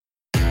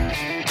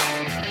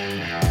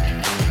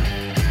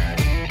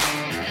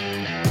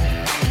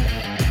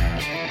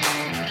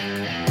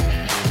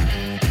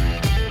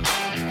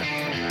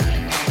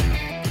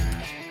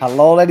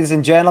Hello, ladies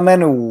and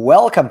gentlemen.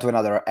 Welcome to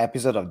another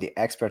episode of the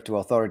Expert to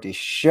Authority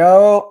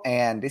show.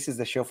 And this is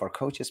the show for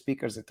coaches,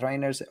 speakers, and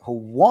trainers who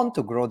want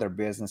to grow their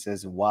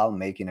businesses while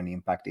making an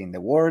impact in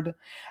the world.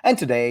 And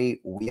today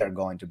we are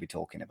going to be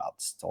talking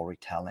about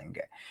storytelling.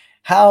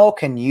 How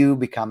can you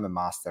become a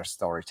master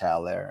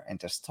storyteller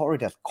and a story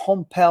that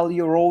compel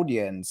your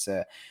audience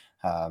to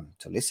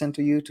listen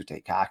to you, to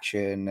take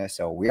action?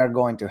 So we are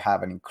going to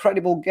have an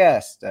incredible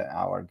guest,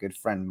 our good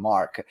friend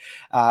Mark,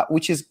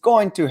 which is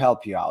going to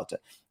help you out.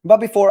 But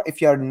before,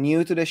 if you're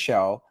new to the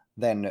show,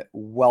 then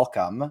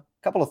welcome. A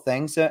couple of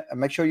things.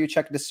 Make sure you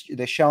check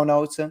the show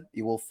notes.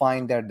 You will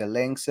find there the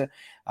links of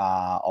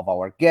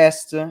our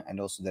guests and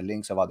also the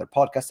links of other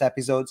podcast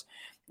episodes,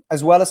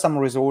 as well as some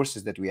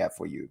resources that we have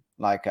for you,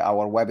 like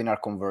our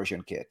webinar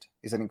conversion kit.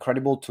 It's an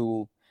incredible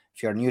tool.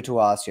 If you're new to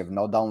us, you have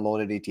not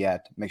downloaded it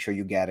yet, make sure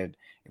you get it.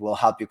 It will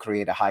help you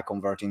create a high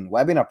converting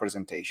webinar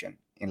presentation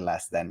in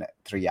less than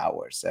 3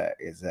 hours.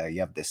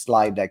 You have the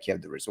slide deck, you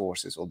have the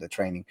resources, all the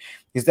training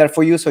is there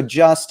for you. So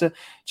just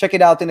check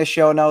it out in the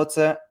show notes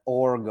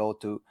or go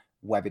to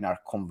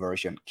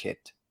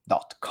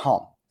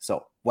webinarconversionkit.com.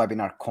 So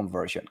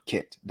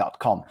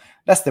webinarconversionkit.com.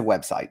 That's the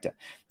website.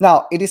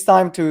 Now, it is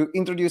time to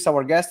introduce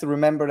our guest.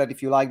 Remember that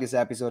if you like this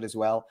episode as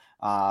well,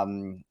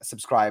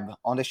 subscribe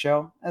on the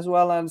show, as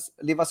well as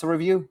leave us a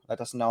review. Let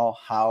us know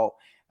how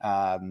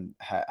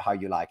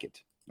you like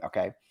it.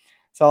 Okay.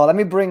 So let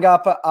me bring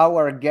up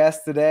our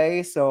guest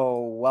today. So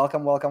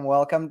welcome. Our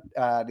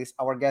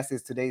guest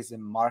is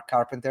Mark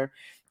Carpenter.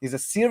 He's a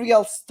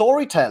serial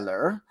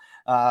storyteller.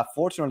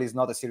 Fortunately, he's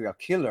not a serial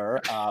killer.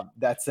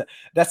 That's a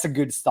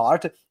good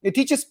start. It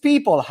teaches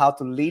people how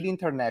to lead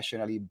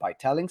internationally by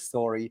telling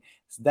stories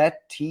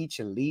that teach,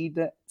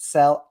 lead,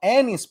 sell,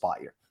 and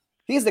inspire.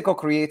 He's the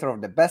co-creator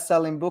of the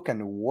best-selling book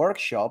and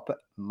workshop,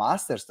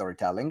 Master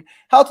Storytelling: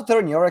 How to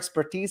Turn Your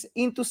Expertise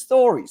into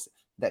Stories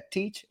that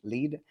Teach,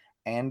 Lead,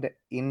 and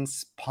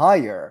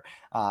Inspire.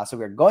 So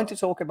we're going to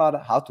talk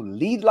about how to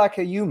lead like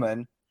a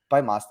human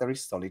by mastering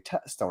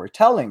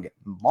storytelling.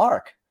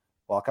 Mark,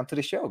 welcome to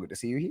the show. Good to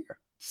see you here.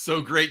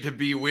 So great to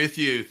be with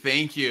you.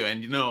 Thank you.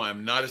 And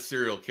I'm not a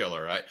serial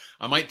killer.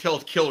 I might tell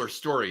killer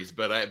stories,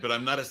 but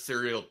I'm not a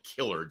serial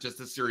killer, just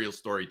a serial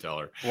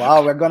storyteller.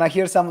 Wow, we're gonna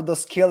hear some of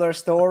those killer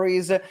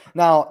stories.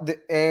 Now,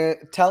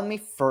 tell me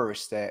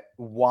first,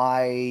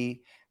 why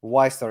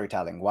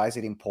storytelling? Why is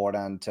it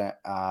important?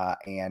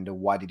 And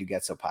why did you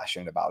get so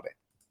passionate about it?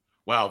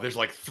 Wow, there's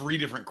like 3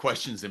 different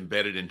questions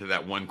embedded into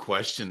that one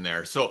question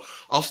there. So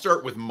I'll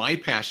start with my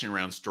passion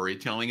around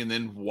storytelling and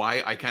then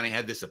why I kind of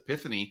had this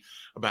epiphany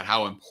about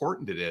how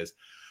important it is.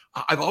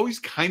 I've always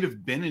kind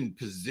of been in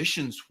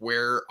positions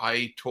where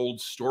I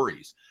told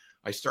stories.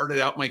 I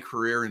started out my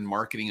career in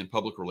marketing and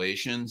public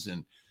relations,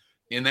 and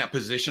in that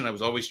position, I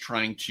was always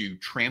trying to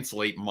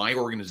translate my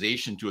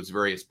organization to its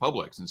various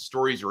publics, and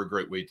stories are a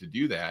great way to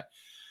do that.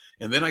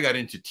 And then I got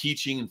into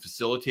teaching and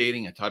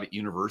facilitating. I taught at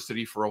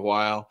university for a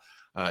while.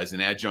 As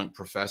an adjunct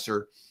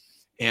professor.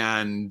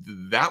 And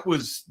that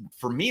was,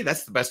 for me,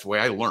 that's the best way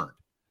I learned,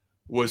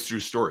 was through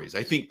stories.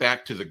 I think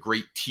back to the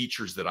great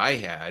teachers that I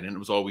had, and it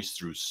was always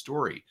through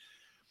story.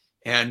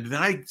 And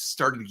then I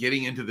started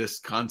getting into this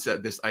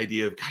concept, this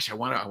idea of, gosh, I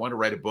want to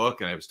write a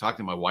book. And I was talking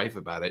to my wife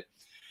about it.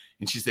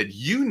 And she said,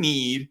 you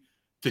need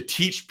to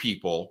teach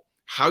people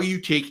how you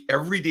take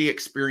everyday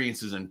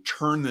experiences and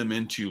turn them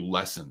into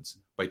lessons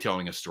by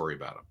telling a story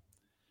about them.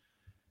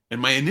 And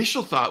my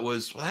initial thought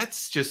was, well,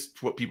 that's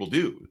just what people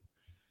do.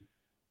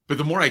 But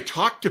the more I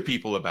talked to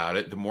people about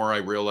it, the more I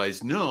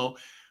realized, no,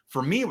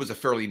 for me, it was a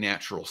fairly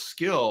natural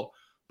skill.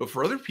 But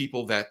for other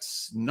people,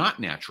 that's not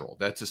natural.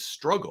 That's a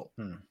struggle.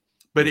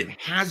 But it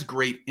has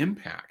great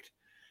impact.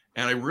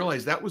 And I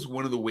realized that was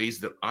one of the ways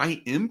that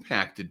I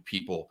impacted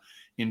people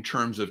in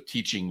terms of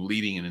teaching,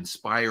 leading, and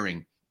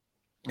inspiring.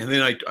 And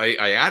then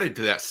I added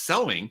to that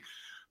selling,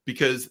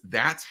 because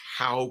that's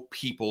how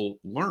people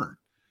learn.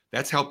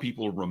 That's how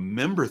people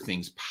remember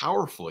things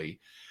powerfully.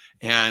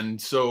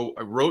 And so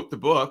I wrote the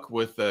book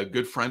with a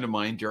good friend of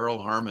mine, Daryl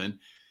Harmon,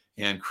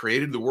 and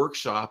created the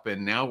workshop.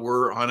 And now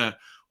we're on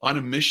a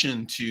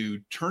mission to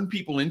turn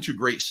people into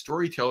great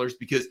storytellers,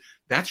 because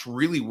that's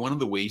really one of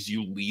the ways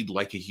you lead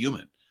like a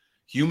human.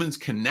 Humans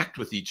connect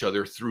with each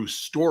other through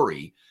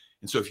story.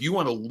 And so if you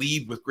want to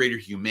lead with greater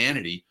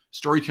humanity,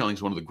 storytelling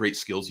is one of the great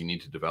skills you need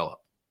to develop.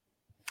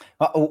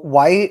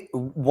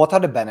 What are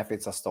the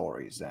benefits of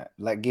stories?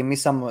 Like, give me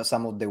some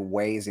of the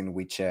ways in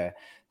which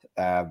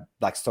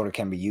like story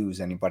can be used,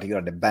 and in particular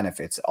the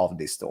benefits of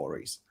these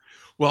stories.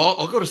 Well,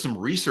 I'll go to some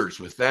research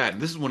with that.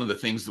 And this is one of the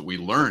things that we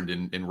learned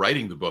in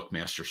writing the book,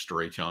 Master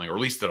Storytelling, or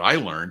at least that I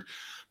learned,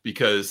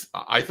 because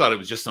I thought it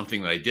was just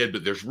something that I did,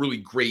 but there's really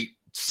great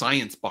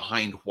science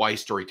behind why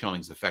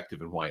storytelling is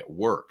effective and why it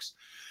works.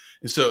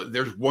 And so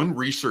there's one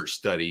research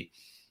study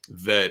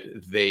that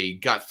they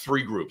got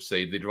 3 groups.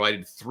 They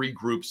divided 3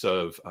 groups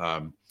of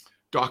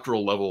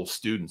doctoral level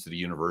students at a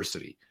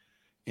university.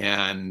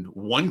 And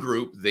one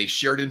group, they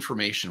shared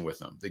information with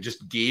them. They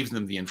just gave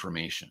them the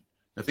information.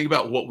 Now think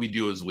about what we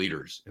do as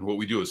leaders and what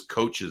we do as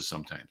coaches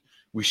sometimes.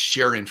 We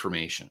share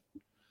information.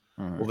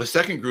 Well, the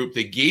second group,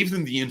 they gave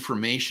them the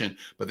information,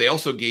 but they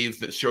also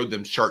showed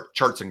them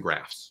charts and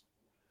graphs.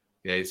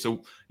 Okay,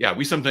 so yeah,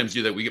 we sometimes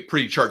do that. We get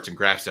pretty charts and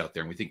graphs out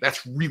there, and we think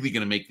that's really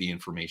going to make the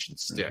information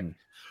stick.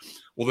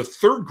 Well, the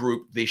third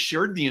group, they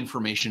shared the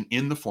information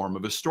in the form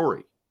of a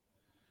story.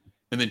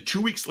 And then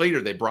 2 weeks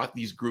later, they brought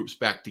these groups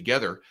back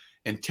together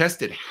and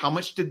tested how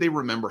much did they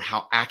remember,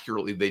 how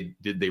accurately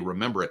did they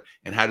remember it,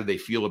 and how did they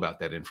feel about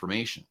that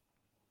information.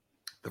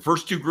 The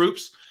first two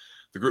groups,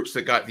 the groups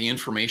that got the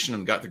information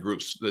and got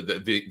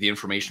the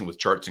information with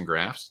charts and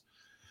graphs,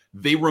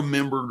 they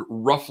remembered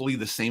roughly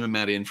the same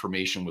amount of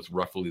information with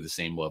roughly the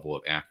same level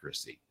of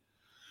accuracy.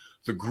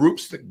 The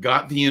groups that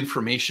got the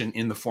information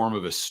in the form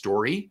of a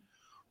story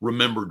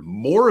remembered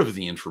more of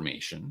the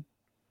information,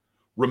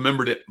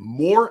 remembered it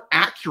more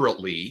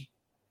accurately,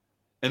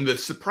 and the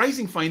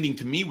surprising finding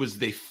to me was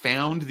they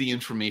found the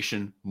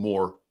information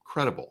more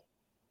credible.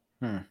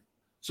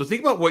 So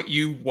think about what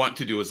you want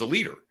to do as a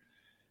leader.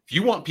 If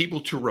you want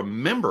people to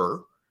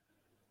remember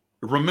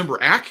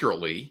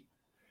accurately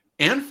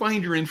and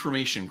find your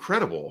information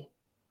credible,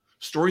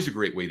 story's a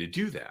great way to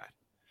do that.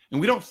 And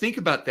we don't think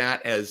about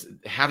that as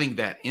having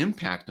that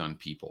impact on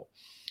people.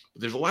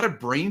 But there's a lot of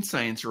brain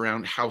science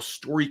around how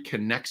story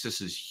connects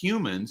us as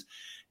humans,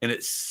 and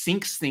it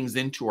sinks things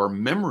into our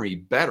memory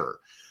better.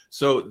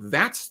 So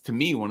that's, to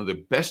me, one of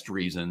the best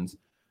reasons.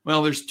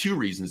 Well, there's two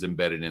reasons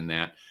embedded in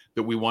that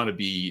we want to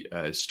be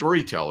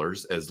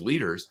storytellers as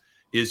leaders,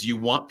 is you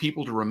want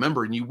people to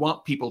remember and you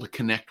want people to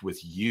connect with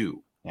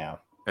you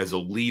as a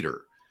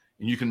leader.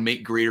 And you can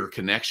make greater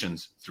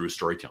connections through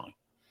storytelling.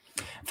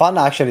 Fun,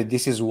 actually,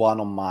 this is one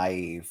of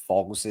my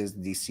focuses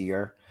this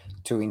year,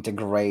 to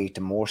integrate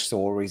more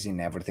stories in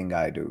everything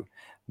I do,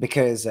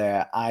 because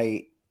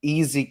I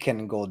easy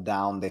can go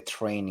down the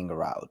training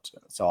route.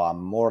 So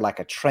I'm more like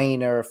a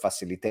trainer,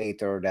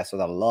 facilitator. That's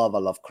what I love. I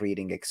love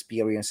creating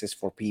experiences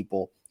for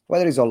people,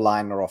 whether it's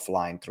online or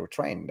offline through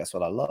training. That's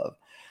what I love.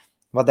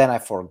 But then I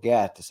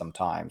forget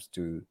sometimes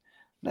to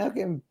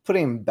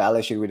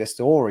embellish it with a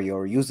story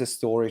or use a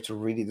story to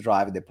really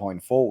drive the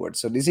point forward.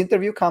 So this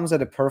interview comes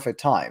at a perfect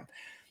time.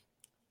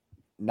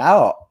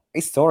 Now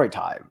it's story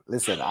time.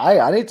 Listen,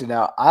 I need to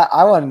know.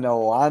 I want to know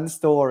one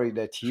story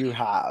that you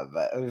have.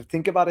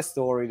 Think about a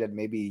story that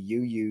maybe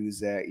you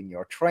use in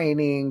your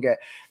training.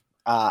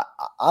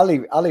 I'll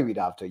leave it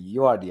up to you.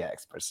 You are the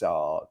expert,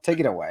 so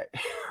take it away.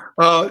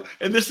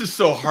 And this is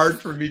so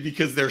hard for me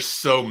because there's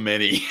so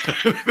many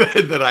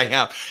that I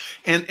have.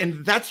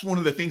 And that's one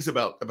of the things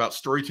about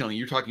storytelling.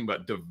 You're talking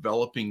about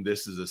developing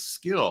this as a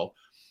skill.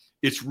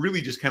 It's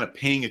really just kind of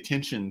paying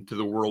attention to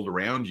the world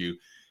around you.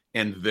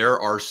 And there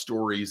are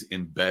stories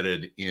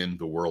embedded in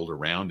the world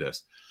around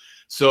us.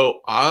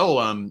 So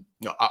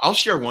I'll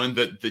share one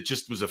that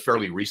just was a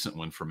fairly recent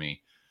one for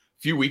me.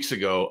 A few weeks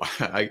ago,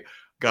 I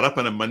got up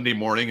on a Monday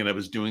morning and I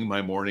was doing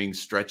my morning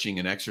stretching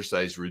and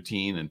exercise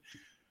routine, and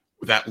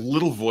that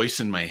little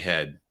voice in my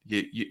head,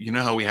 you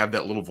know how we have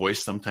that little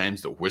voice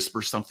sometimes that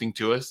whispers something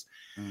to us,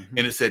 and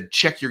it said,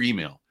 check your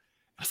email.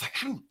 I was like,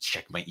 I don't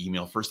check my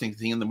email first thing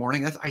in the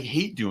morning. I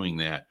hate doing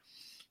that.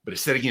 But it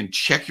said again,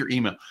 check your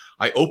email.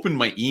 I opened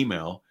my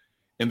email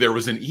and there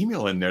was an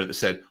email in there that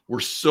said, we're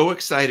so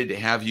excited to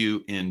have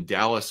you in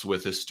Dallas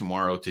with us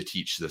tomorrow to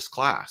teach this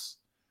class.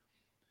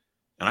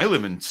 And I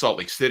live in Salt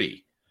Lake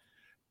City.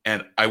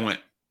 And I went,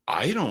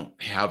 I don't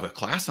have a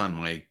class on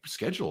my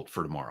schedule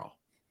for tomorrow.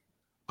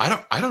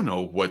 I don't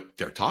know what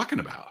they're talking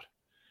about.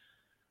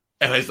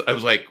 And I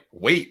was like,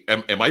 wait,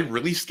 am I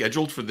really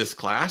scheduled for this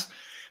class? And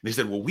they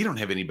said, well, we don't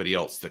have anybody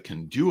else that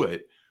can do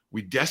it.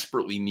 We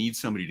desperately need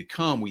somebody to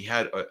come. We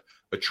had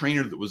a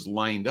trainer that was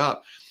lined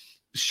up.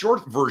 The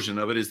short version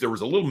of it is there was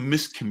a little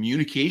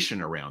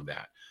miscommunication around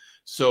that.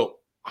 So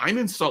I'm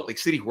in Salt Lake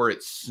City where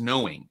it's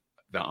snowing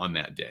on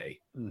that day.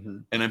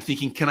 And I'm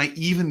thinking, can I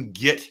even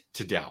get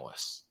to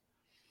Dallas?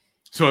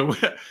 So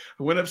I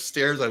went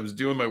upstairs. I was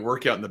doing my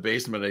workout in the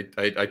basement.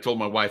 I told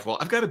my wife, well,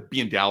 I've got to be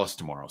in Dallas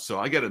tomorrow. So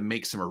I got to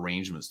make some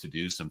arrangements to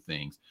do some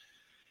things.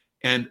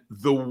 And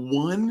the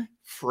one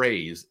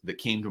phrase that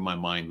came to my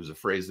mind was a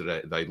phrase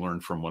that I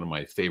learned from one of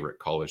my favorite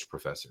college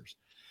professors.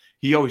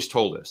 He always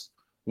told us,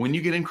 when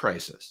you get in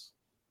crisis,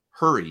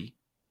 hurry,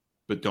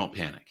 but don't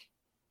panic.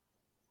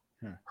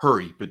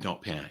 Hurry, but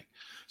don't panic.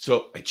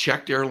 So I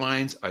checked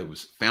airlines. I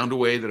found a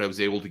way that I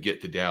was able to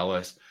get to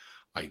Dallas.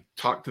 I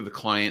talked to the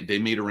client. They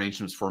made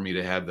arrangements for me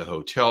to have the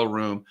hotel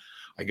room.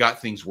 I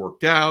got things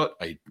worked out.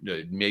 I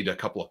made a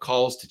couple of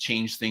calls to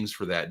change things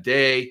for that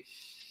day.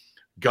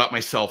 Got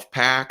myself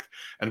packed,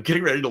 and I'm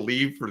getting ready to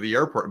leave for the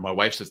airport. And my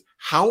wife says,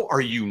 how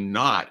are you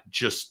not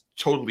just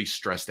totally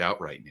stressed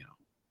out right now?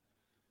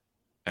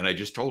 And I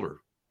just told her,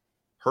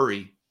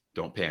 hurry,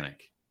 don't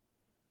panic.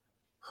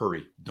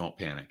 Hurry, don't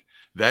panic.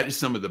 That is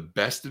some of the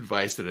best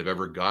advice that I've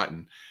ever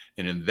gotten.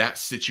 And in that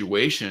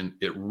situation,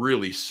 it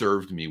really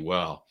served me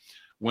well.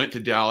 Went to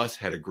Dallas,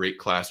 had a great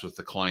class with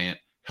the client,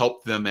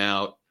 helped them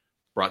out,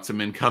 brought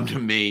some income to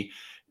me,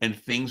 and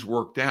things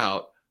worked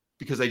out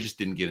because I just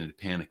didn't get into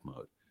panic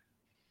mode.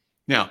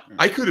 Now,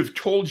 I could have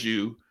told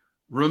you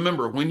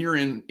Remember, when you're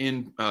in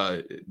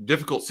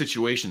difficult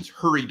situations,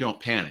 hurry, don't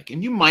panic.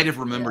 And you might have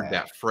remembered Yeah,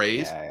 that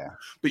phrase, yeah, yeah.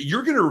 but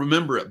you're going to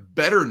remember it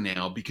better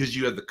now because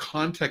you have the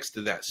context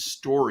of that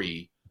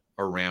story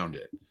around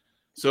it.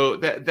 So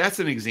that's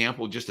an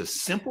example, just a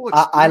simple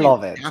I experience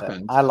love it. that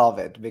happens I love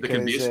it that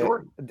can be because a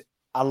story.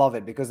 I love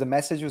it because the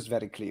message was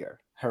very clear.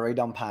 Hurry,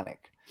 don't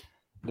panic.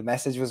 The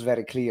message was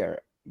very clear.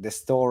 The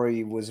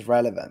story was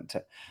relevant,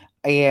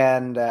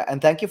 and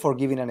thank you for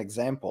giving an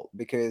example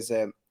because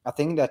I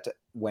think that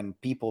when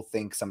people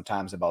think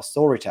sometimes about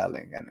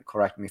storytelling, and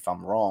correct me if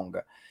I'm wrong,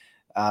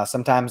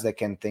 sometimes they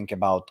can think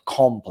about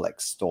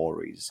complex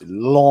stories,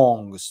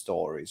 long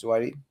stories.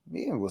 Right?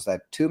 Yeah, was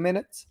that 2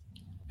 minutes?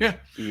 Yeah.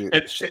 You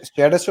And,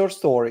 shared a short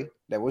story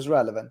that was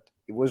relevant,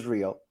 it was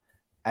real,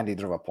 and it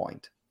drove a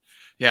point.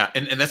 yeah.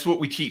 And that's what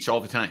we teach all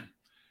the time.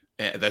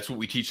 That's what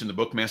we teach in the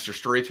book, Master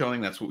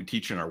Storytelling. That's what we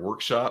teach in our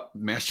workshop,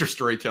 Master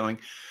Storytelling.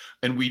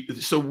 And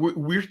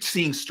we're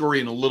seeing story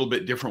in a little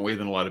bit different way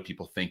than a lot of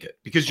people think it,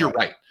 because you're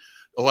Right. right.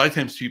 A lot of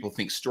times people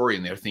think story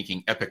and they're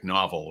thinking epic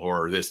novel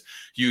or this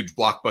huge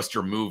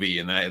blockbuster movie.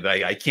 And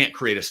I can't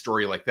create a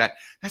story like that.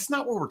 That's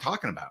not what we're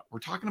talking about. We're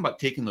talking about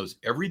taking those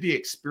everyday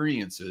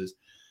experiences,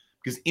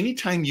 because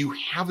anytime you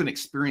have an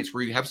experience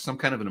where you have some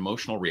kind of an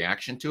emotional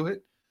reaction to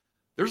it,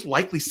 there's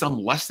likely some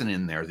lesson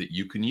in there that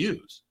you can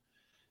use.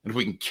 And if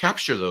we can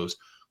capture those,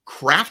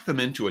 craft them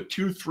into a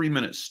 2-3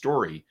 minute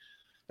story,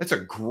 that's a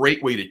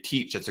great way to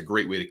teach. That's a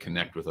great way to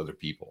connect with other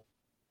people.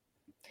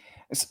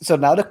 So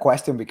now the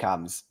question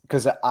becomes,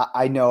 because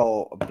I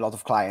know a lot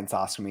of clients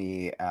ask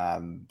me,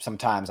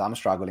 sometimes I'm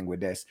struggling with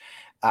this,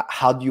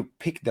 how do you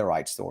pick the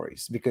right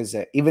stories? Because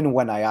even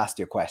when I asked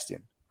you a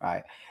question,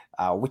 right,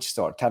 which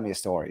story, tell me a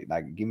story,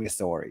 like give me a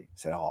story. I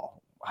said,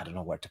 oh, I don't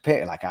know where to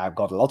pick. Like I've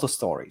got a lot of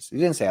stories. You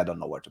didn't say I don't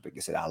know where to pick.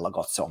 You said, I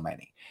got so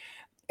many.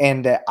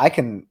 And I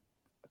can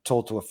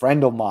talk to a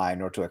friend of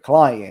mine or to a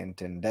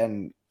client, and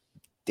then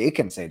they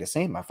can say the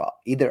same. I thought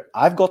either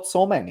I've got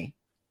so many,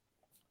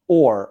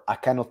 or I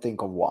cannot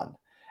think of one.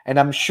 And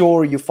I'm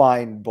sure you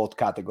find both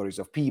categories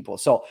of people.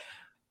 So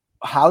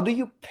how do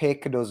you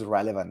pick those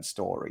relevant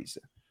stories?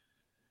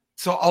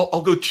 So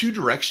I'll go two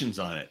directions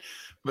on it,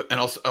 and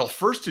I'll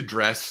first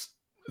address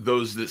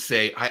those that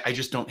say I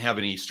just don't have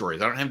any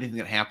stories. I don't have anything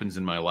that happens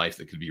in my life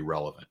that could be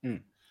relevant.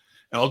 And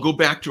I'll go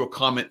back to a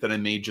comment that I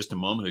made just a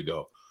moment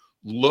ago.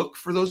 Look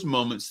for those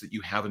moments that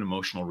you have an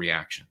emotional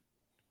reaction,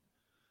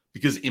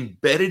 because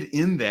embedded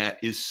in that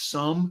is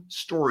some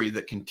story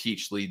that can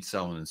teach, lead,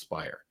 sell, and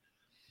inspire.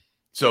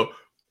 So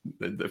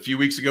a few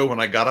weeks ago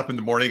when I got up in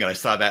the morning and I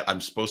saw that I'm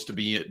supposed to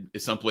be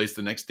at someplace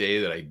the next day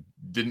that I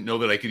didn't know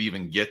that I could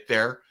even get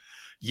there.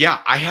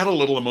 Yeah, I had a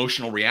little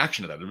emotional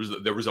reaction to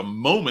that. There was a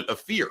moment of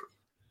fear.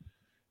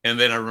 And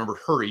then I remember,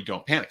 hurry,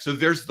 don't panic. So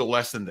there's the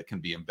lesson that can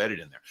be embedded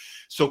in there.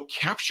 So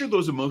capture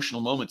those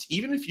emotional moments,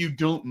 even if you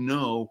don't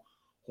know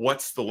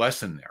what's the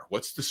lesson there,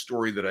 what's the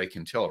story that I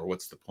can tell, or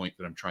what's the point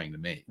that I'm trying to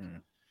make.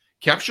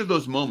 Capture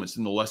those moments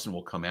and the lesson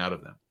will come out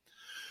of them.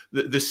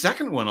 The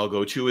second one I'll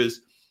go to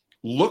is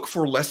look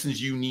for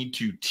lessons you need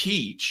to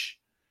teach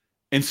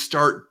and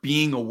start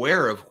being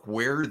aware of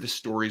where the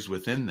stories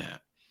within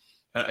that.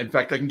 In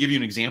fact, I can give you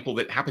an example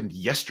that happened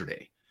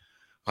yesterday.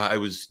 I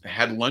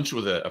had lunch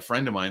with a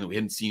friend of mine that we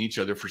hadn't seen each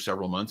other for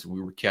several months, and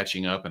we were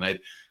catching up, and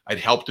I'd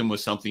helped him with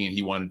something, and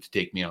he wanted to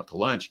take me out to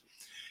lunch.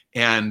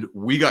 And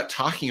we got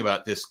talking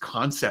about this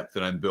concept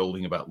that I'm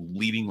building about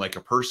leading like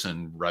a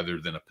person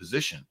rather than a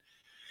position.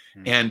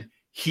 And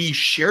he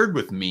shared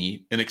with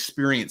me an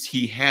experience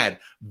he had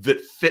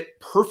that fit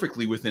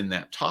perfectly within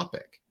that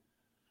topic.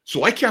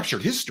 So I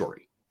captured his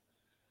story.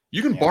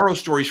 You can borrow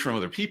stories from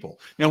other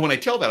people. Now, when I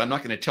tell that, I'm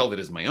not going to tell it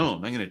as my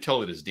own. I'm going to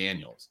tell it as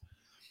Daniel's.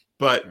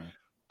 But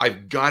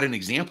I've got an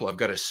example. I've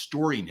got a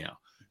story now.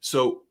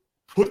 So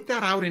put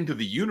that out into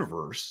the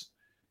universe,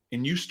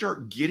 and you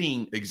start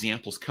getting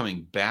examples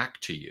coming back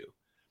to you.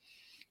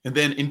 And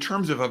then in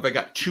terms of, have I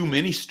got too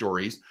many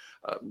stories,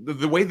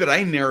 the way that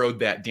I narrowed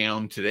that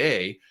down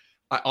today,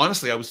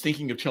 honestly, I was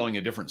thinking of telling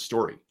a different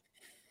story.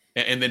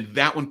 And then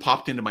that one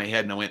popped into my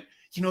head, and I went,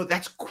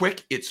 that's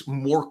quick. It's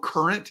more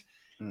current,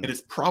 and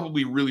it's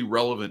probably really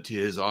relevant to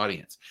his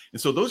audience.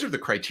 And so those are the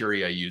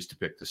criteria I use to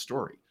pick the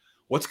story.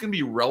 What's going to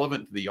be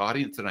relevant to the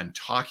audience that I'm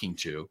talking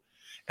to?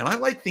 And I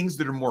like things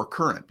that are more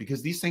current,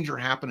 because these things are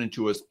happening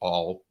to us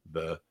all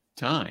the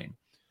time.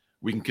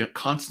 We can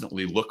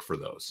constantly look for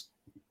those.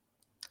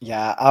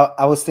 Yeah,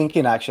 I was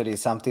thinking actually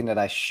something that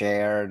I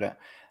shared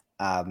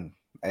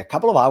a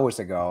couple of hours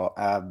ago.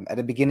 At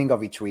the beginning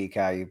of each week,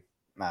 I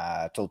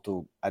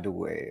do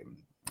a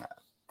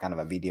kind of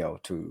a video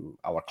to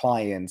our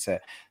clients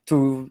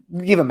to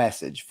give a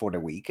message for the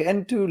week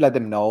and to let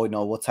them know,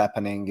 what's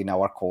happening in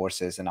our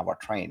courses and our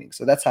training.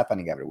 So that's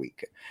happening every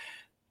week.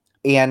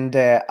 And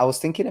I was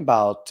thinking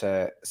about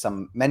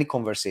many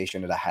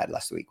conversations that I had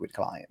last week with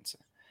clients,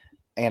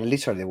 and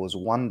literally there was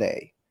one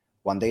day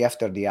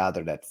after the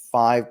other, that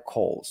 5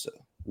 calls,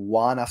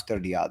 one after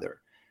the other.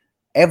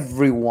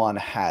 Everyone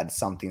had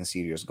something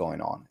serious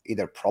going on,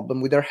 either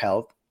problem with their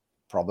health,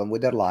 problem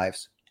with their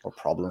lives, or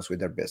problems with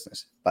their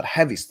business, but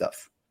heavy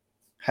stuff.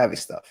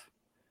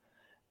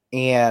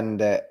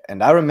 And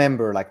I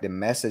remember like the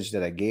message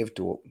that I gave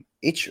to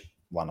each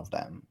one of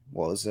them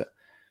was,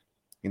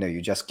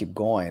 you just keep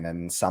going,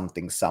 and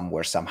something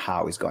somewhere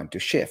somehow is going to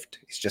shift.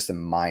 It's just a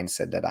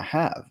mindset that I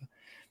have.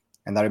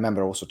 And I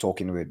remember also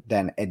talking with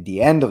then at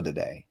the end of the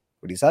day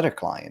with this other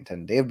client,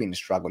 and they've been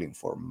struggling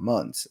for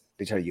months.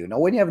 They tell you,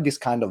 when you have this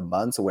kind of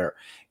months where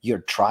you're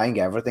trying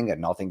everything and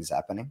nothing is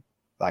happening,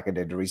 like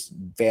there is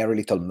very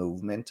little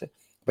movement,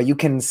 but you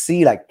can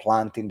see like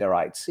planting the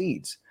right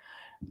seeds.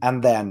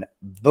 And then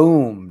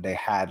boom, they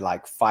had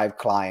like 5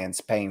 clients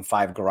paying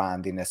 5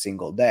 grand in a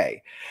single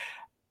day.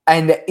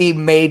 And it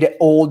made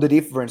all the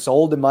difference.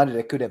 All the money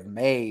they could have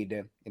made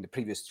in the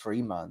previous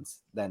 3 months,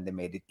 then they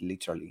made it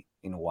literally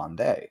in one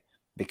day.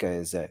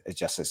 Because it's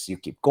just as you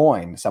keep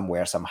going,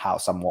 somewhere, somehow,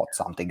 somewhat,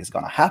 something is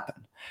going to happen.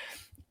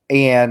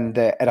 And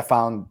I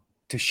found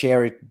to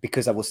share it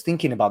because I was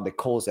thinking about the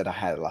calls that I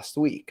had last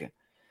week.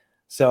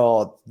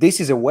 So this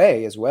is a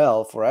way as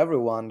well for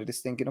everyone that is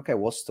thinking, okay,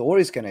 what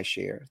stories can I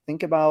share?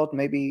 Think about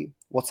maybe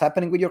what's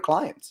happening with your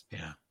clients.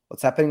 Yeah.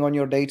 What's happening on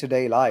your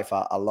day-to-day life.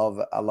 I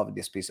love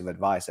this piece of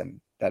advice,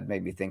 and that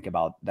made me think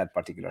about that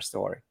particular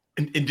story.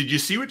 And did you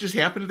see what just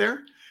happened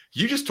there?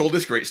 You just told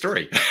this great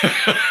story.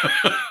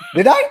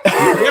 Did I?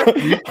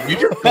 Yeah, you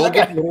just told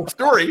a little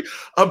story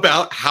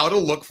about how to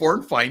look for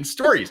and find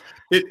stories.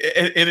 And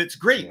it's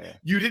great. Yeah.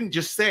 You didn't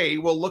just say,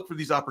 well, look for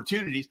these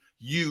opportunities.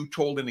 You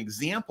told an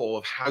example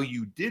of how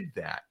you did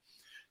that.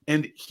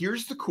 And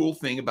here's the cool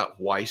thing about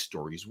why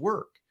stories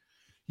work.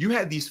 You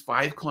had these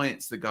 5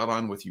 clients that got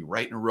on with you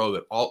right in a row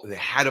that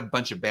had a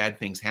bunch of bad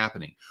things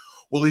happening.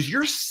 Well, as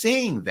you're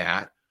saying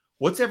that,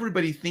 what's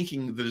everybody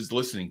thinking that is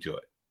listening to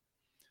it?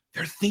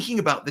 They're thinking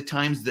about the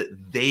times that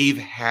they've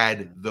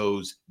had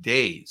those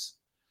days.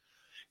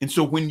 And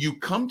so when you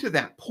come to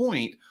that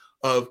point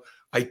of,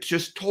 I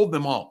just told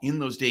them all in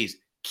those days,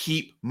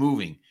 keep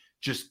moving,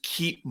 just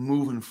keep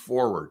moving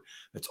forward.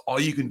 That's all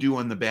you can do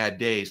on the bad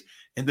days.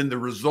 And then the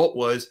result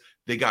was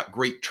they got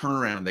great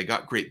turnaround. They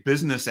got great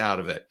business out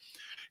of it.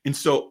 And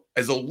so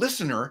as a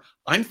listener,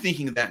 I'm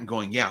thinking of that and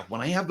going, yeah,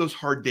 when I have those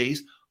hard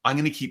days, I'm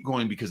going to keep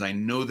going because I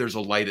know there's a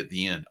light at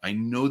the end. I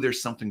know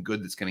there's something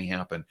good that's going to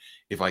happen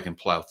if I can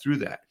plow through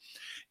that.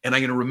 And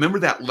I'm going to remember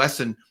that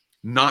lesson,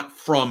 not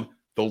from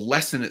the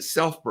lesson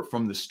itself, but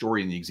from the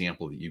story and the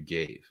example that you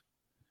gave.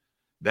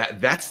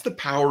 That's the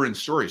power in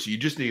stories. So you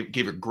just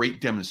gave a great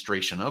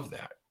demonstration of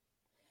that.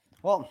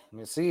 Well,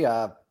 you see,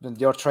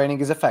 your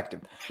training is effective.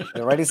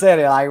 You already said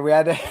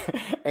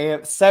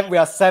it. We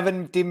are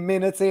 70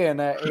 minutes in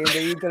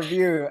the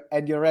interview,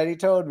 and you already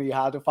told me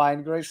how to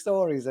find great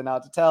stories and how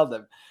to tell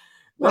them.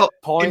 Well,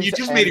 and you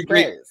just made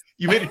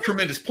you made a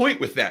tremendous point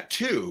with that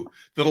too.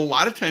 That a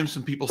lot of times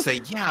when people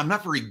say, "Yeah, I'm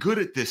not very good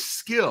at this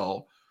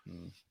skill,"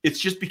 it's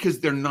just because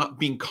they're not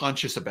being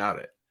conscious about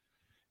it,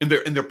 and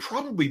they're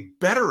probably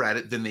better at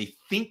it than they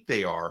think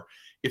they are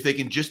if they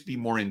can just be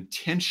more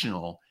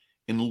intentional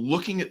in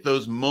looking at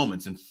those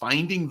moments and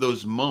finding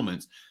those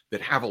moments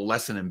that have a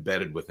lesson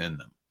embedded within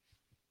them.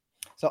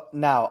 So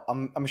now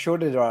I'm sure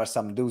that there are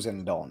some do's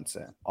and don'ts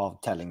of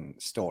telling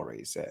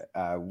stories.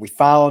 We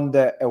found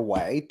a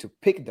way to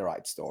pick the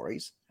right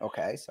stories.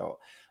 Okay, so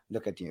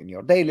look at you in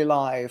your daily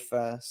life,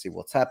 see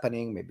what's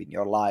happening, maybe in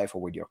your life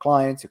or with your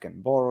clients. You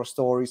can borrow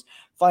stories,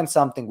 find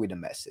something with a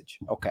message.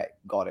 Okay,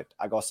 got it.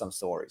 I got some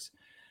stories.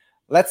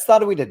 Let's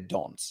start with the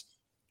don'ts.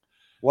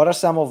 What are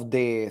some of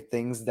the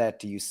things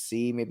that you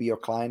see maybe your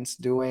clients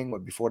doing, or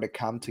before they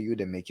come to you,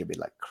 they make you a bit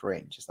like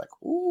cringe? It's like,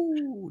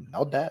 ooh,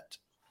 not that.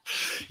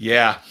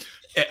 Yeah.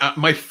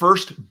 My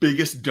first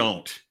biggest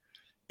don't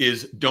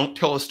is don't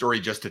tell a story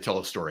just to tell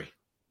a story.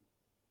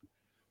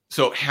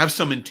 So have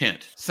some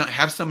intent,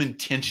 have some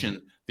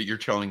intention that you're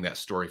telling that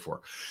story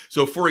for.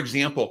 So for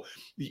example,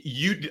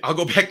 I'll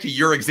go back to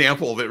your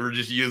example that we're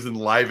just using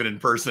live and in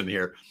person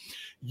here.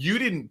 You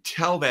didn't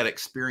tell that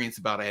experience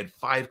about I had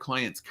 5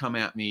 clients come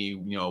at me,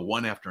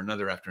 one after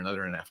another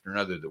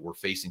that were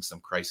facing some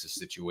crisis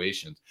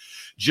situations,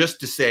 just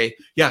to say,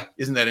 yeah,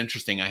 isn't that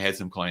interesting? I had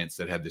some clients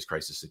that had this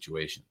crisis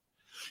situation.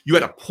 You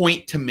had a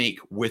point to make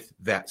with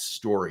that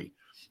story.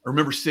 I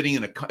remember sitting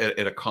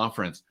at a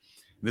conference.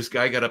 This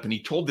guy got up and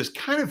he told this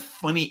kind of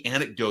funny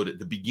anecdote at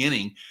the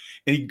beginning,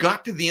 and he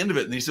got to the end of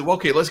it and he said, well,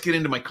 okay, let's get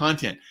into my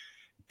content.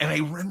 And I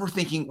remember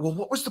thinking, well,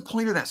 what was the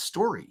point of that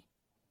story?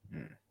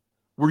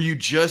 Were you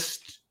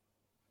just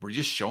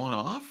showing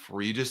off?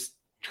 Were you just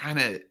trying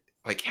to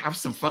have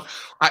some fun?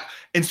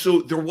 And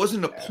so there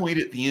wasn't a point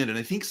at the end. And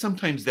I think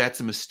sometimes that's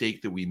a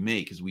mistake that we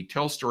make, is we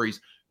tell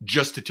stories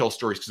just to tell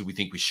stories because we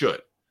think we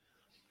should.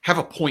 Have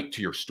a point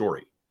to your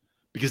story,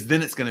 because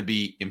then it's going to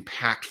be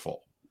impactful.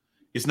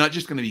 It's not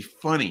just going to be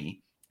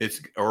funny,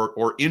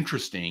 or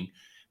interesting.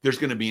 There's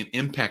going to be an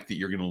impact that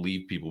you're going to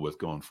leave people with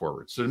going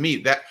forward. So to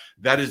me,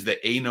 that is the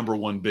number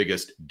one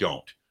biggest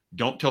don't.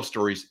 Don't tell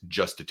stories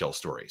just to tell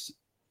stories.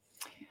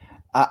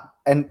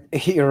 And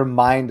he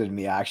reminded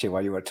me, actually,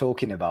 while you were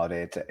talking about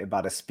it,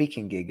 about a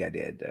speaking gig I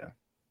did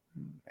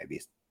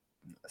maybe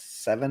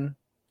 6-7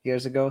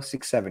 years ago.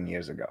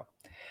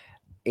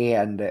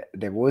 And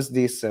there was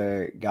this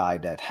guy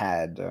that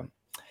had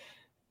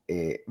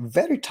a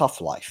very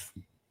tough life,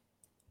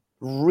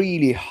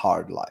 really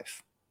hard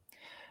life.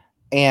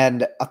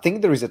 And I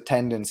think there is a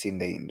tendency in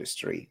the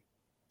industry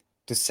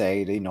to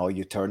say that,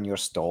 you turn your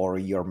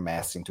story, your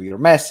mess into your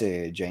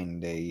message,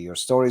 and your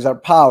stories are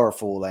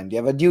powerful. And you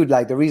have a dude,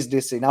 like there is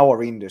this in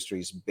our industry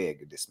is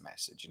big, this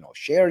message,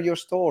 share your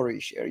story,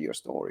 share your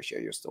story,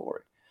 share your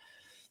story.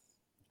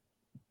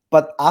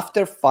 But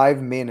after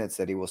 5 minutes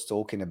that he was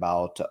talking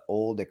about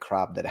all the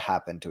crap that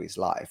happened to his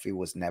life, it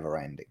was never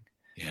ending.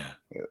 Yeah.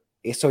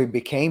 So it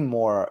became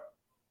more,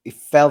 it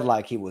felt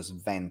like he was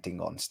venting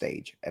on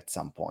stage at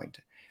some point,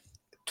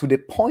 to the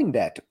point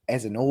that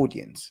as an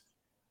audience,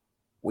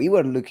 we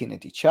were looking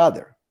at each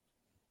other.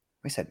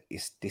 We said,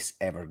 is this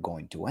ever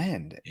going to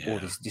end? Yeah.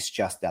 Or is this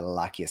just the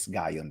luckiest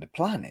guy on the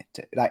planet?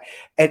 Like,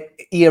 and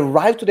he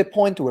arrived to the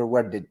point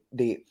where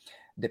the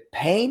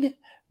pain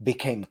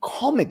became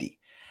comedy,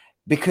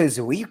 because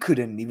we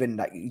couldn't even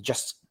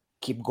just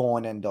keep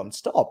going and don't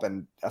stop.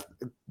 And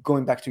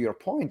going back to your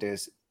point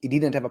is, it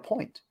didn't have a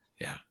point.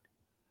 Yeah.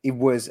 It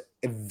was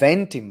a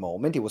venting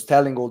moment. He was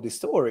telling all these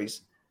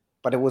stories,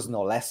 but there was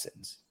no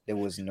lessons. There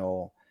was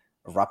no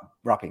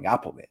wrapping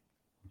up of it.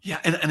 Yeah,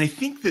 and I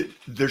think that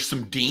there's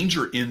some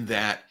danger in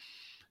that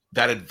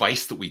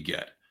advice that we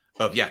get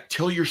of,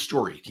 tell your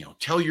story,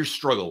 tell your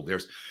struggle.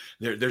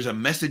 There's a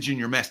message in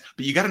your mess,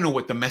 but you got to know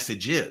what the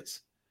message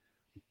is.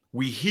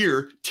 We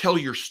hear tell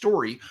your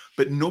story,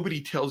 but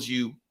nobody tells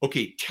you,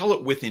 okay, tell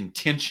it with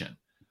intention.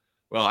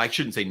 Well, I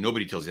shouldn't say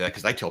nobody tells you that,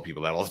 because I tell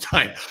people that all the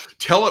time. Yeah.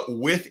 Tell it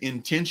with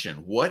intention.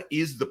 What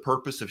is the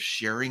purpose of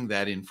sharing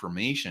that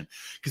information?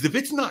 Because if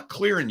it's not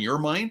clear in your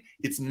mind,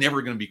 it's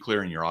never going to be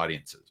clear in your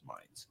audience's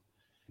minds.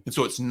 And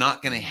so it's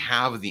not going to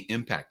have the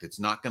impact. It's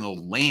not going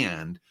to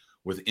land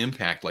with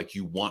impact like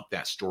you want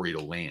that story to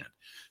land.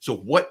 So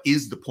what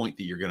is the point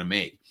that you're going to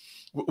make?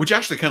 Which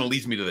actually kind of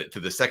leads me to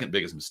the second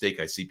biggest mistake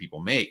I see people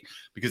make,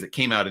 because it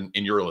came out in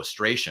your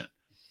illustration.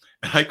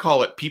 And I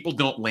call it, people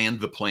don't land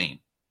the plane.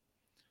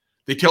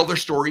 They tell their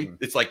story.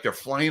 It's like they're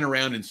flying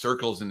around in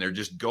circles and they're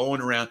just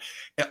going around,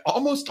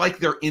 almost like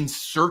they're in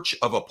search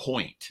of a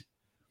point.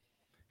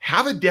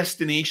 Have a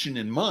destination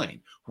in mind.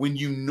 When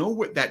you know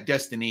what that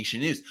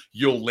destination is,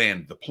 you'll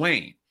land the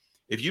plane.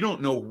 If you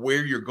don't know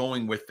where you're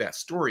going with that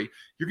story,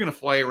 you're going to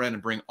fly around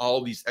and bring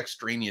all these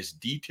extraneous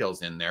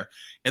details in there.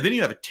 And then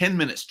you have a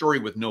 10-minute story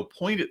with no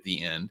point at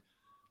the end,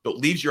 but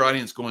leaves your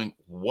audience going,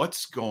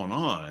 what's going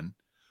on?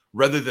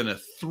 Rather than a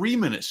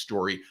 3-minute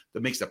story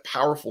that makes a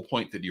powerful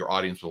point that your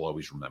audience will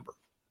always remember.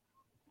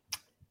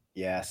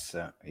 Yes.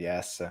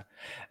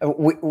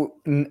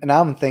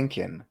 Now I'm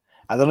thinking,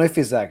 I don't know if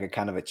it's like a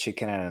kind of a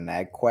chicken and an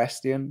egg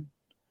question,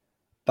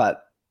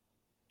 but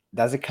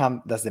does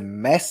the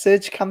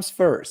message comes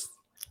first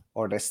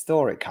or the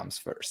story comes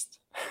first?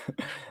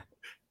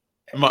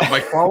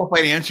 My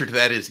qualified answer to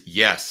that is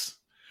yes.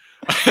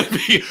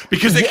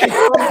 Because it can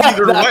come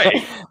either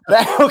way.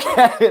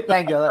 Okay,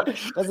 thank you.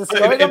 Does the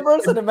story come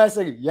first or the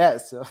message?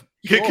 Yes.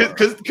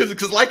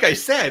 Because like I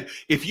said,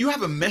 if you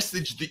have a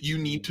message that you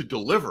need to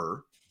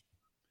deliver,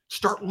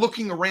 start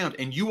looking around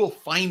and you will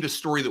find a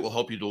story that will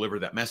help you deliver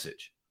that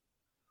message.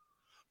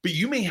 But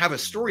you may have a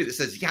story that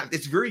says,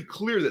 it's very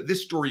clear that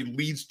this story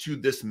leads to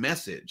this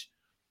message.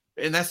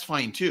 And that's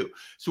fine too.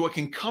 So it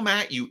can come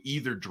at you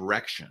either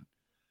direction.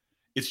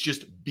 It's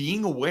just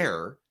being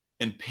aware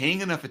and paying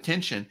enough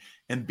attention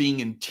and being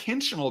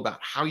intentional about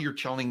how you're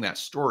telling that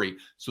story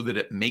so that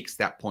it makes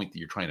that point that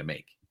you're trying to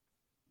make.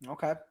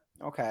 Okay.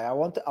 I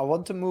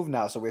want to move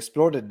now. So we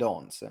explored the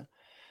don'ts.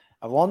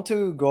 I want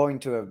to go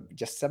into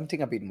just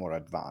something a bit more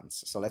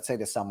advanced. So let's say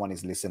that someone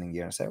is listening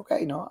here and say,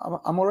 okay,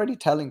 I'm already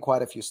telling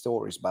quite a few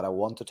stories, but I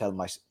want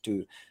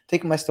to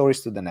take my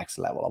stories to the next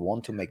level. I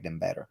want to make them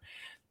better.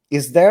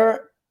 Is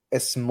there a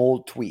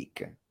small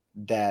tweak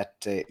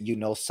that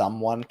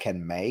someone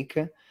can make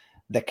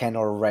that can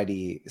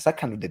already, is that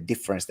kind of the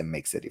difference that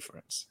makes the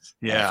difference?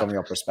 From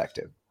your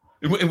perspective?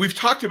 And we've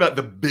talked about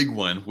the big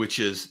one, which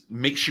is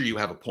make sure you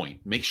have a point.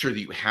 Make sure that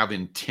you have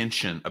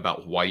intention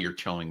about why you're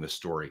telling the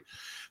story.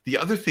 The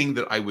other thing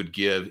that I would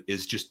give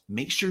is just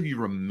make sure you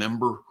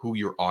remember who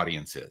your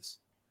audience is.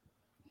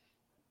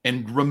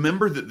 And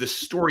remember that the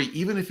story,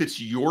 even if it's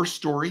your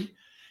story,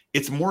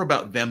 it's more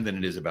about them than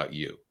it is about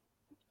you.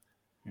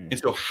 And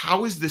so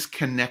how is this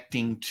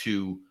connecting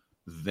to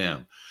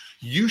them?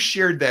 You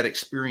shared that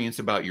experience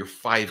about your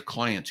 5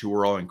 clients who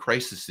were all in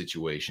crisis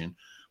situation,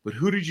 but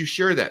who did you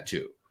share that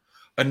to?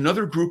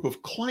 Another group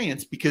of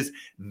clients, because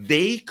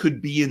they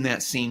could be in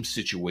that same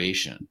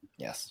situation.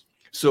 Yes.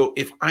 So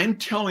if I'm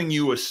telling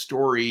you a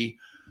story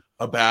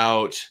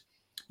about,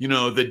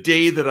 the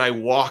day that I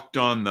walked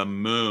on the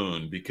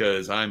moon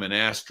because I'm an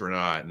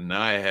astronaut and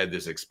I had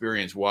this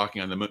experience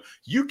walking on the moon,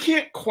 you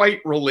can't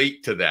quite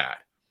relate to that.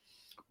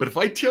 But if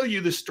I tell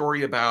you the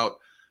story about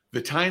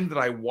the time that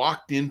I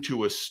walked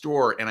into a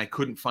store and I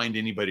couldn't find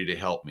anybody to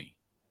help me,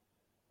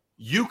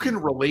 you can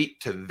relate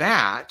to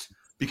that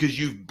because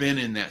you've been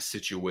in that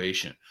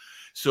situation.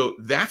 So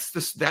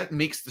that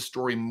makes the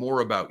story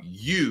more about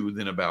you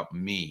than about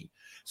me.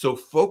 So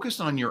focus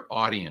on your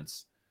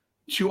audience.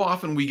 Too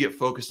often we get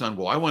focused on,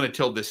 well, I want to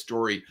tell this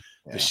story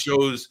that Yeah.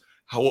 shows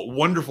how what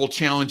wonderful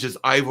challenges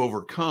I've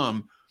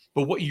overcome.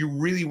 But what you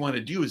really want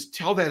to do is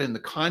tell that in the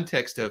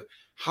context of,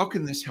 how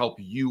can this help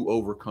you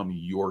overcome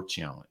your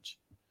challenge?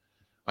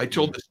 I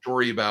told Mm. the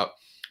story about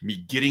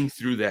me getting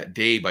through that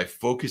day by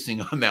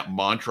focusing on that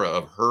mantra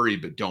of hurry,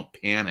 but don't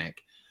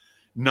panic.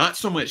 Not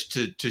so much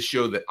to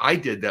show that I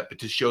did that, but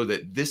to show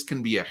that this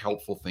can be a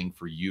helpful thing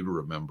for you to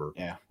remember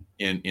Yeah.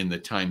 in the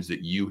times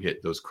that you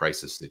hit those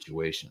crisis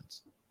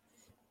situations.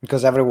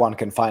 Because everyone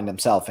can find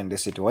themselves in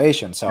this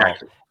situation. So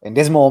Exactly. in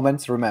these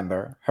moments,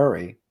 remember,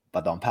 hurry,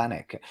 but don't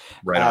panic.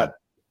 Right Uh,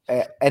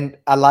 on. and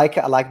I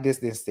like this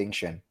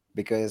distinction,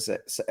 because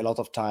a lot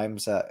of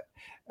times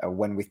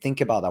when we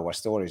think about our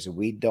stories,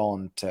 we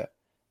don't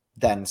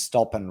then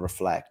stop and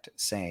reflect,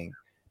 saying,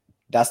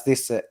 does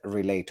this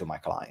relate to my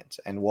clients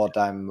and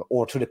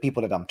or to the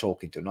people that I'm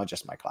talking to, not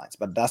just my clients,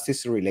 but does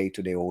this relate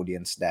to the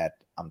audience that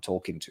I'm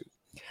talking to?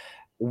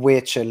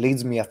 Which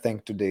leads me, I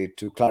think,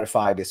 to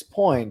clarify this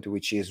point,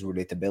 which is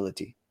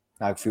relatability.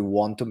 Now, if we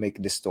want to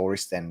make the story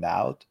stand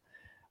out,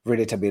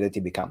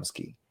 relatability becomes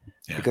key.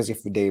 Yeah. Because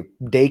if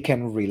they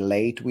can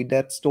relate with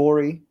that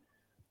story,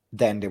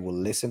 then they will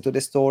listen to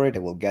the story, they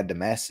will get the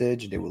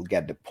message, they will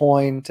get the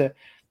point.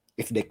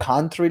 If they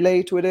can't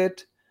relate with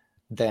it,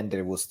 then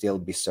they will still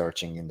be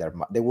searching in their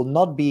mind. They will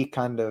not be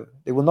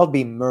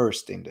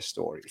immersed in the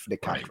story if they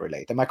can't Right.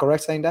 relate. Am I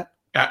correct saying that?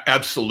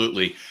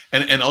 Absolutely.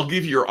 And I'll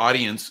give your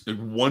audience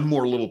one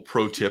more little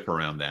pro tip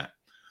around that.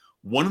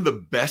 One of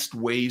the best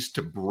ways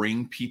to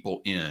bring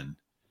people in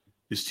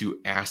is to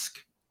ask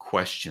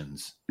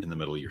questions in the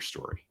middle of your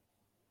story.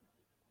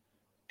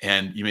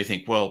 And you may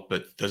think, well,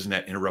 but doesn't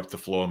that interrupt the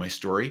flow of my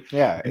story?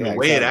 Yeah, In a yeah,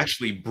 way, it exactly.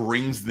 actually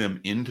brings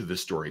them into the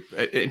story.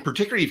 And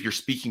particularly if you're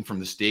speaking from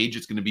the stage,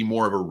 it's going to be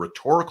more of a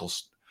rhetorical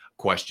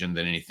question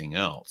than anything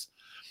else.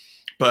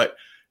 But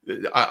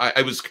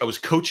I was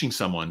coaching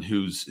someone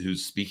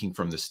who's speaking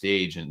from the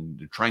stage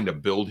and trying to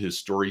build his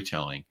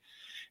storytelling.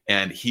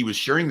 And he was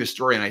sharing this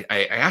story, and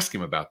I asked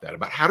him about that,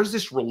 about how does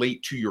this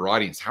relate to your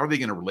audience? How are they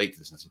going to relate to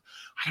this? And I said,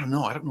 I don't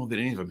know. I don't know that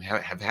any of them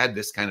have had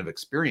this kind of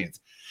experience.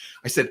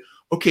 I said,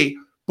 okay,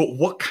 but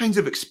what kinds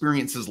of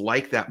experiences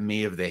like that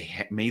may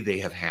they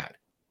have had?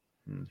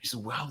 He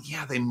said, well,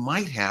 yeah, they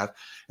might have.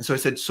 And so I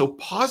said, so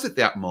pause at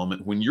that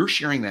moment when you're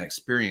sharing that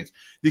experience.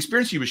 The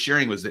experience he was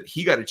sharing was that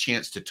he got a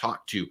chance to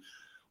talk to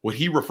what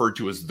he referred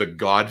to as the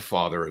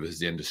godfather of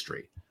his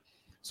industry.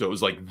 So it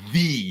was like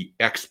the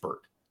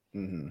expert.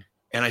 Mm-hmm.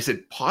 And I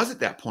said, pause at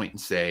that point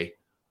and say,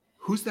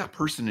 who's that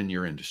person in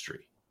your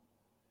industry?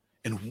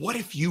 And what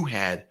if you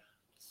had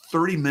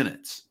 30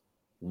 minutes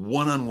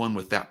one-on-one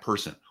with that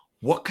person?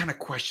 What kind of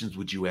questions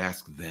would you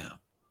ask them?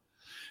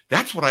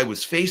 That's what I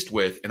was faced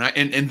with.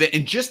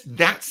 And just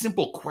that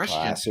simple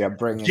question So you're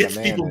bringing gets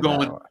them in, people and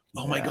going,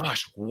 oh my yeah.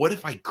 gosh, what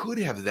if I could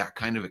have that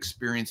kind of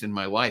experience in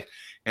my life?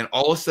 And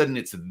all of a sudden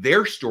it's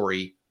their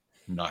story,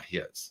 not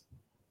his.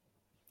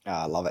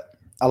 I love it.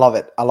 I love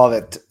it. I love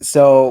it.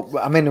 So,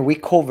 I mean, we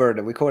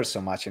covered so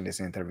much in this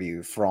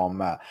interview,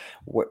 from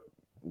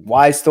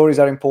why stories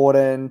are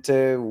important,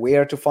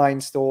 where to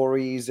find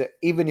stories,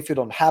 even if you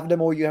don't have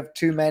them or you have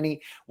too many,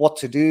 what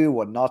to do,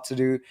 what not to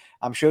do.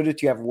 I'm sure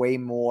that you have way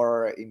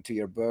more into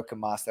your book,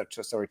 Master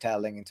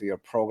Storytelling, into your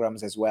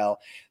programs as well.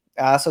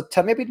 So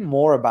tell me a bit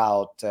more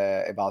about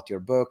your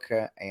book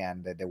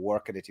and the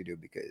work that you do,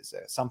 because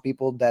some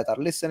people that are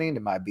listening, they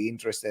might be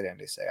interested, and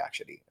they say,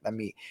 actually, let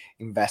me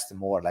invest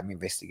more, let me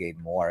investigate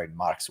more in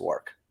Mark's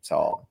work.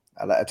 So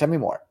tell me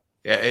more.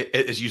 Yeah,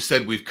 as you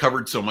said, we've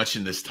covered so much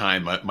in this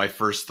time. My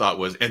first thought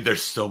was, and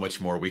there's so much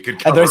more we could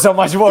And cover. there's so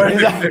much more.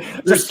 There's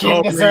Just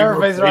so skim the many more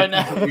surface right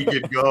places now. that we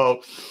could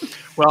go.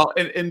 Well,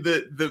 and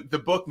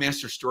the book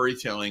Master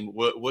Storytelling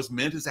was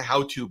meant as a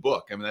how-to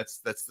book. I mean, that's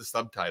the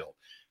subtitle: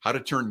 how to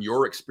turn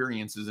your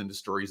experiences into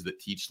stories that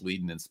teach,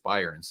 lead, and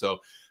inspire. And so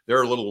there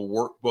are little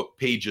workbook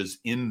pages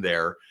in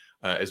there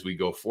as we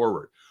go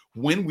forward.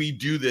 When we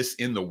do this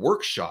in the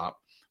workshop,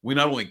 we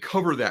not only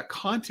cover that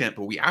content,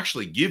 but we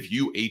actually give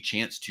you a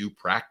chance to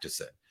practice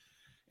it.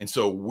 And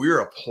so we're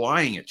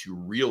applying it to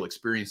real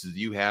experiences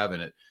you have.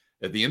 And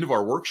at the end of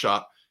our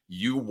workshop,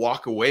 you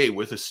walk away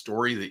with a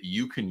story that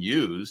you can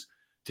use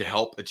to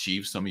help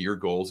achieve some of your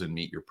goals and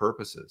meet your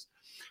purposes.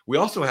 We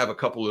also have a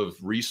couple of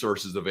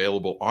resources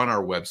available on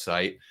our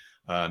website,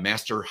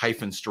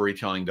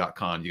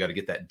 master-storytelling.com. You got to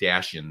get that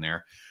dash in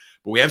there.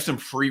 But we have some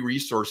free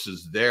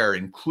resources there,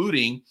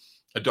 including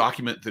a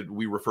document that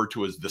we refer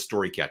to as the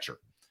Story Catcher.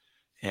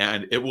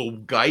 And it will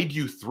guide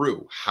you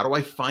through, how do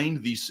I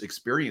find these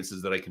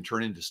experiences that I can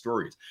turn into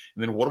stories?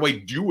 And then what do I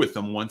do with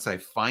them once I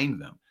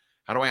find them?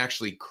 How do I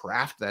actually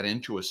craft that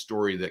into a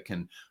story that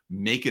can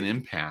make an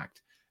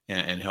impact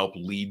and help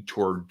lead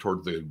toward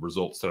the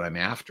results that I'm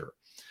after?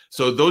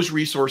 So those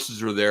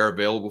resources are there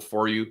available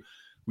for you.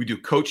 We do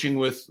coaching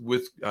with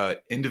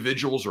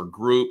individuals or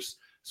groups.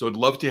 So I'd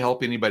love to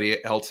help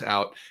anybody else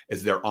out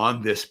as they're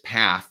on this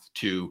path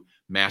to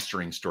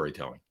mastering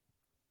storytelling.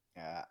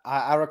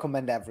 I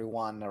recommend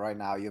everyone right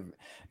now. You've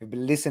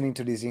been listening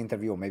to this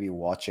interview, or maybe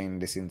watching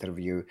this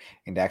interview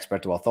in the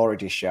Expert to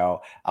Authority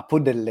show. I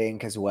put the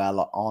link as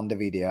well on the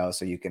video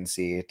so you can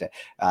see it.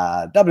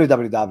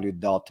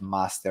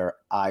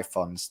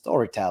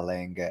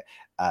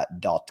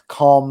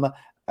 www.master-storytelling.com.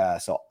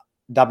 So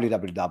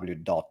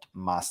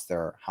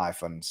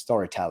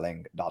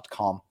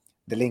www.master-storytelling.com.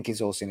 The link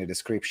is also in the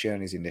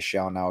description, is in the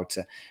show notes.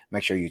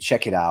 Make sure you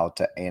check it out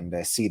and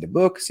see the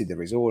book, see the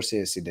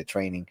resources, see the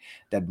training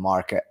that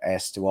Mark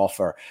has to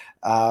offer.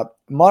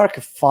 Mark,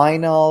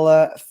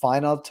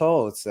 final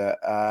thoughts.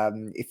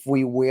 If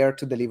we were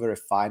to deliver a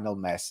final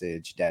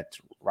message that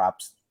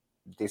wraps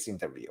this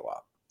interview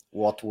up,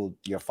 what will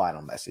your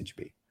final message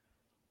be?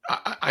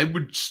 I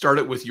would start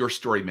it with your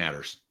story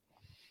matters.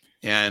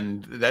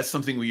 And that's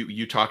something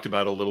you talked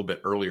about a little bit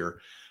earlier.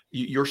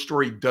 Your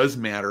story does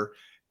matter.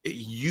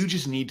 You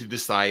just need to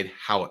decide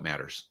how it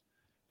matters.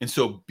 And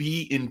so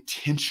be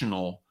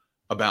intentional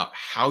about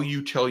how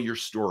you tell your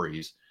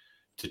stories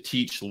to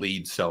teach,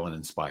 lead, sell, and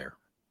inspire.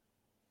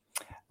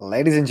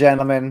 Ladies and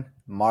gentlemen,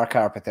 Mark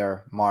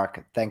Carpenter.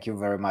 Mark, thank you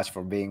very much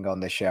for being on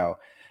the show.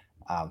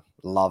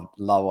 Love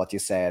what you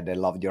said. I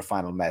loved your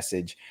final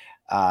message.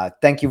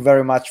 Thank you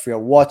very much for your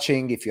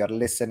watching. If you are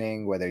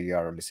listening, whether you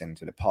are listening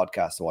to the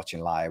podcast,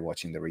 watching live,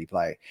 watching the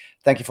replay,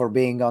 thank you for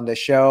being on the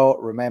show.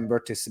 Remember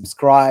to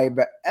subscribe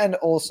and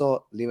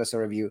also leave us a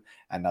review.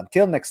 And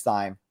until next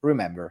time,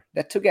 remember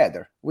that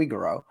together we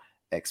grow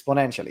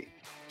exponentially.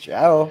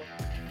 Ciao.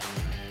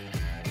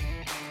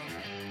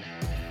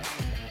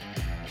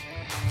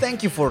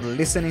 Thank you for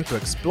listening to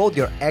Explode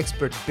Your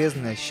Expert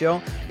Business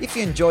Show. If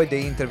you enjoyed the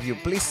interview,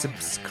 please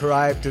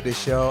subscribe to the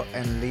show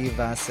and leave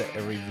us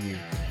a review.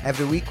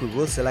 Every week we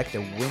will select a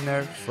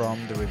winner from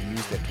the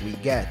reviews that we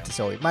get.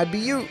 So it might be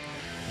you.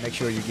 Make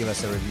sure you give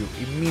us a review.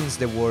 It means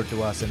the world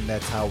to us, and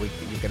that's how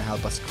you can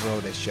help us grow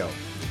the show.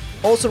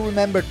 Also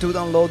remember to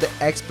download the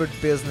Expert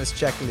Business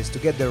Checklist to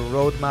get the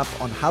roadmap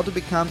on how to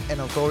become an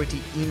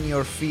authority in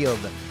your field.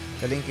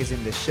 The link is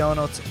in the show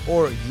notes,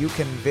 or you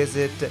can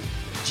visit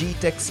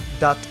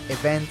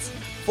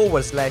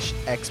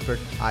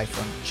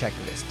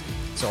gtex.events/expert-checklist.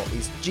 So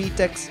it's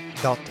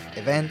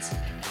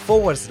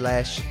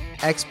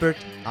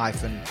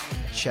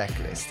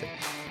gtex.events/expert-checklist.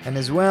 And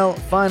as well,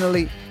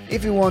 finally,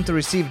 if you want to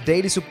receive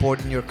daily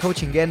support in your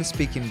coaching and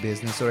speaking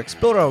business, or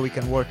explore how we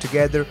can work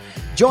together,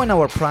 join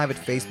our private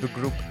Facebook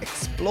group,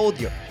 Explode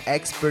Your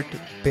Expert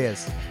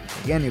Biz.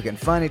 Again, you can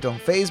find it on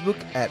Facebook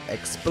at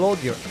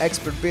Explode Your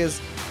Expert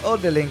Biz, or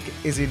the link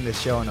is in the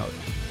show note.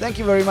 Thank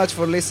you very much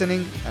for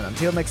listening, and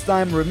until next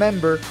time,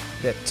 remember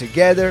that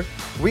together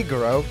we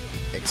grow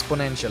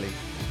exponentially.